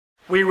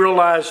We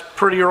realized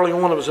pretty early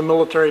on it was a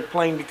military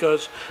plane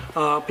because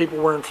people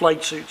were in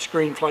flight suits,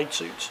 green flight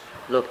suits.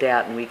 Looked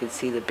out and we could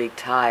see the big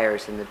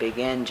tires and the big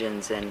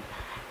engines and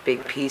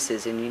big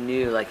pieces, and you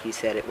knew, like you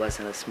said, it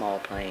wasn't a small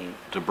plane.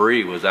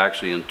 Debris was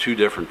actually in 2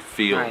 different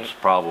fields, Right.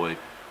 probably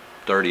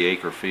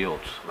 30-acre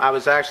fields. I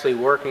was actually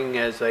working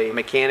as a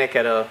mechanic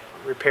at a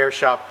repair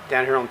shop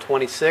down here on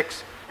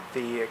 26.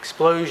 The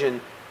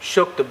explosion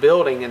shook the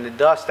building and the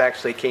dust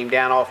actually came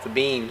down off the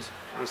beams.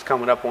 It was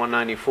coming up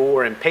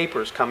 194 and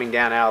papers coming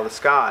down out of the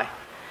sky.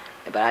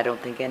 But I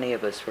don't think any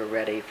of us were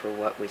ready for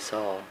what we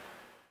saw.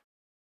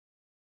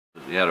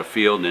 You had a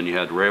field and then you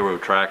had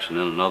railroad tracks and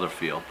then another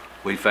field.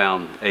 We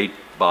found 8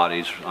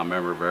 bodies, I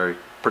remember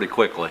pretty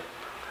quickly.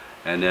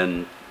 And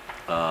then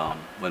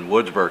when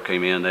Woodsburg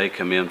came in, they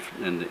come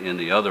in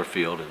the other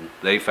field and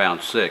they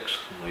found 6.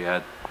 We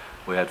had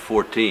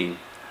 14.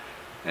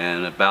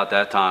 And about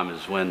that time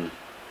is when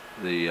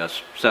the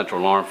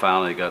Central Alarm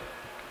finally got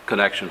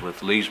connections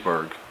with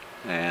Leesburg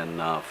and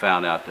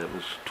found out that it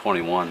was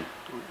 21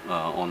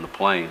 on the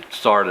plane.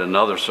 Started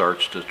another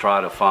search to try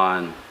to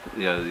find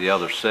the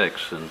other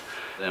 6,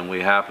 and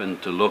we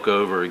happened to look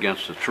over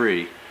against a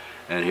tree,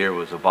 and here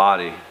was a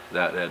body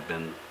that had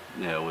been,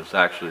 was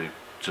actually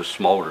just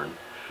smoldering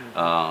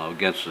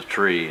against the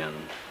tree, and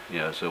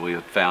so we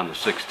had found the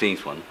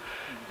 16th one,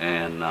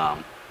 and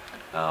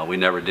we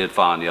never did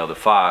find the other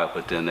 5,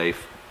 but then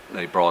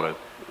they brought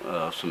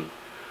some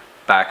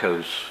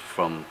backhoes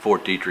from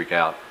Fort Detrick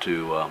out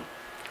to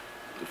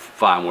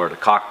find where the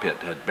cockpit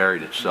had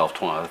buried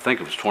itself. I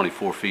think it was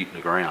 24 feet in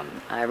the ground.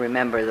 I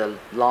remember the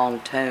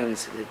long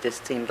tones. It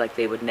just seemed like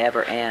they would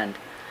never end.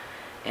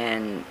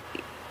 And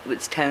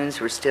its tones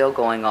were still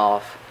going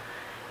off.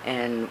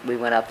 And we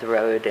went up the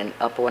road and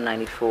up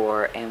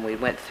 194, and we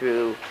went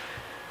through,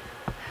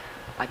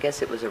 I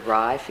guess it was a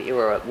rye field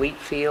or a wheat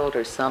field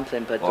or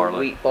something, but the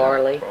wheat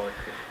barley. Yeah,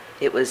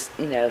 it was,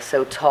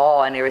 so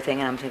tall and everything,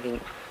 and I'm thinking,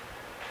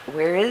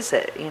 where is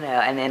it?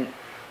 And then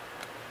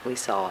we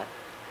saw it.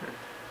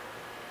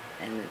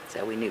 And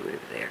so we knew we were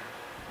there.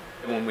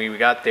 When we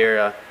got there,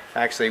 I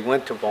actually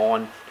went to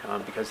Vaughn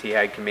because he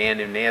had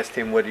command, and asked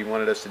him what he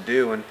wanted us to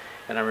do. And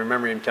I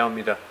remember him telling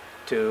me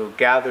to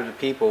gather the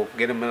people,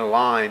 get them in a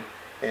line,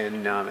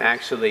 and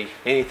actually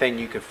anything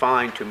you could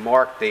find to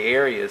mark the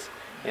areas.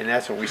 And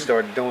that's what we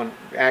started doing,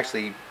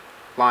 actually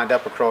lined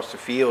up across the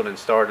field and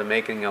started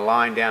making a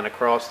line down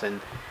across,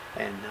 and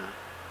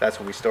that's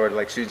when we started,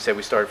 like Susan said,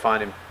 we started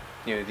finding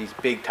these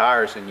big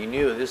tires, and you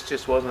knew this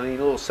just wasn't any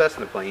little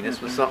Cessna plane.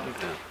 This was something,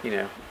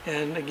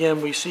 And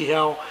again, we see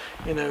how,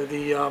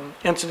 the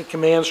incident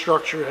command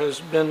structure has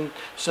been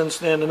since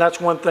then. And that's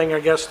one thing, I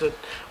guess, that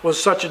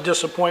was such a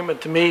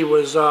disappointment to me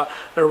was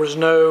there was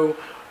no,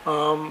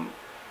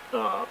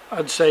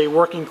 I'd say,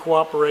 working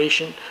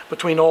cooperation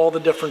between all the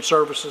different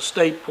services,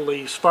 state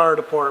police, fire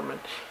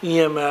department,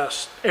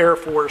 EMS, Air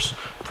Force.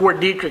 Fort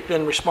Detrick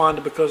then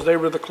responded because they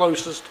were the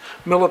closest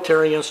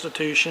military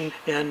institution,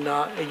 and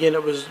again,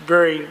 it was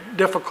very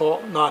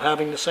difficult not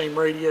having the same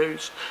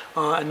radios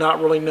and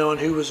not really knowing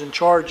who was in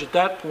charge at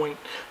that point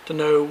to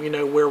know,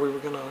 where we were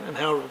going to and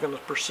how we were going to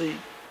proceed.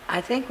 I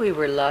think we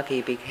were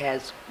lucky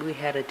because we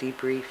had a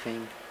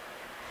debriefing.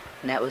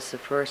 And that was the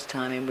first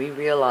time, and we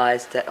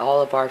realized that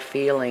all of our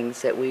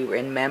feelings that we were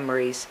in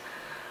memories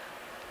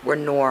were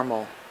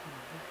normal,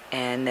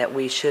 and that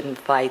we shouldn't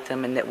fight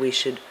them, and that we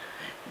should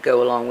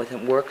go along with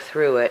it, work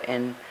through it,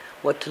 and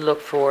what to look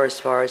for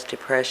as far as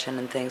depression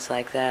and things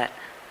like that.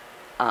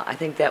 I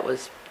think that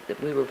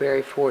we were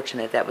very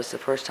fortunate. That was the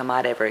first time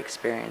I'd ever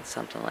experienced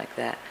something like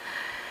that.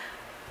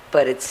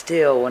 But it's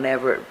still,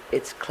 whenever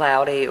it's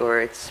cloudy or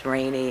it's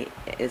rainy,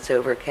 it's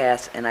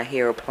overcast, and I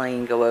hear a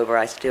plane go over,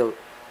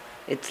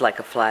 it's like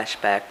a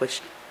flashback,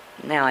 which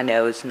now I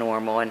know is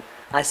normal. And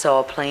I saw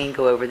a plane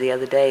go over the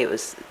other day. It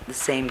was the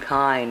same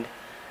kind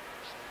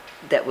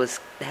that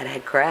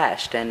had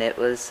crashed, and it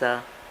was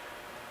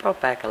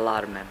brought back a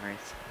lot of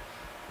memories.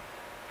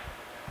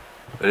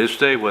 It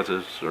stayed with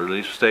us, or at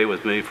least stayed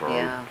with me for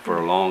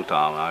a long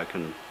time. I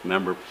can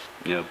remember,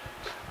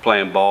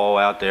 playing ball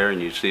out there,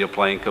 and you see a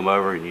plane come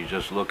over, and you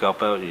just look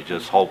up at it, and you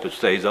just hope it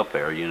stays up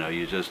there.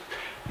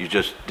 You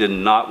just did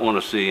not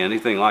want to see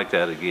anything like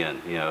that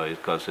again.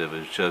 Because it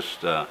was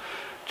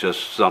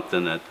just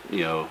something that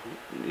you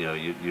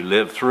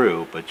live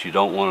through, but you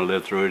don't want to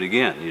live through it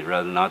again. You'd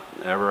rather not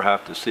ever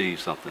have to see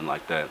something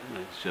like that.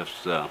 It's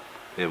just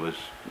it was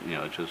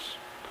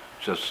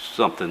just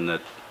something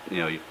that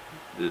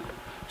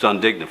it's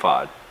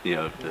undignified.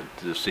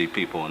 To see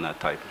people in that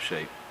type of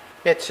shape.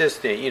 It's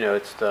just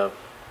it's the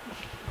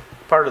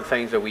part of the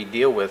things that we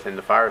deal with in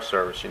the fire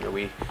service.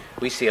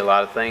 We see a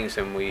lot of things,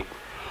 and we.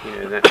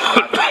 That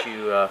not that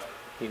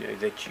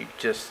that you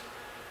just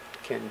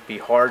can be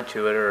hard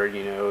to it,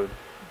 or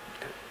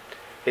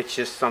it's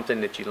just something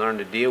that you learn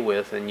to deal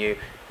with. And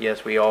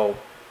yes, we all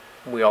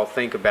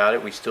think about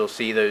it. We still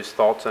see those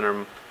thoughts in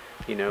our,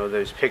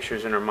 those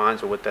pictures in our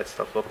minds of what that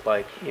stuff looked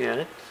like.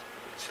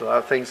 It's a lot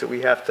of things that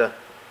we have to,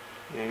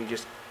 you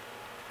just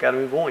got to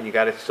move on. You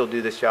got to still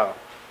do this job.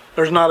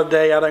 there's not a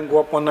day I didn't go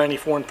up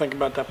 194 and think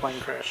about that plane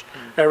crash.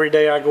 Every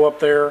day I go up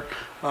there.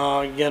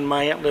 Again,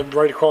 my aunt lived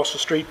right across the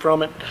street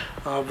from it.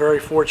 Very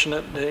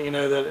fortunate that,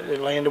 that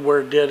it landed where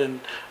it did, and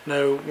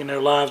no,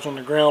 lives on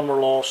the ground were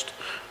lost,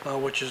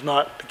 which is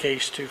not the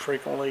case too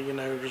frequently.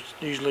 There's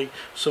usually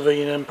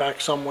civilian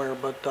impact somewhere,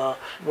 but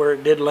where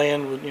it did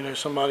land,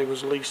 somebody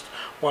was at least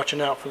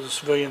watching out for the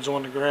civilians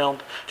on the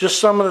ground. Just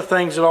some of the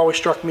things that always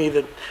struck me,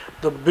 that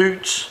the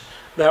boots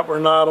that were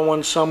not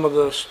on some of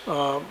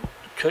the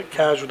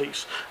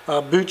casualties,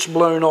 boots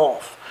blown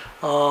off,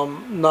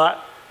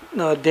 not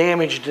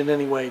damaged in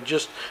any way,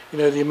 just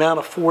the amount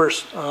of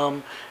force.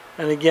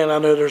 And again, I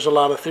know there's a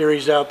lot of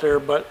theories out there,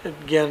 but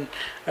again,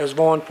 as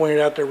Vaughn pointed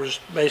out, there was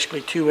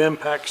basically 2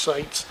 impact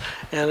sites,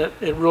 and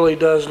it really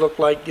does look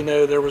like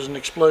there was an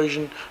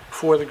explosion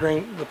before the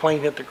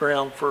plane hit the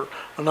ground for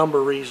a number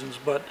of reasons.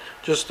 But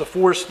just the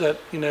force that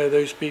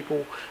those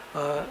people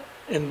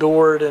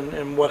endured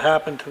and what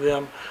happened to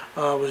them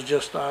was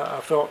just, I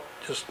felt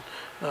just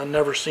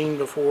never seen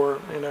before,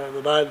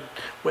 that I'd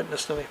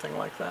witnessed anything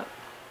like that.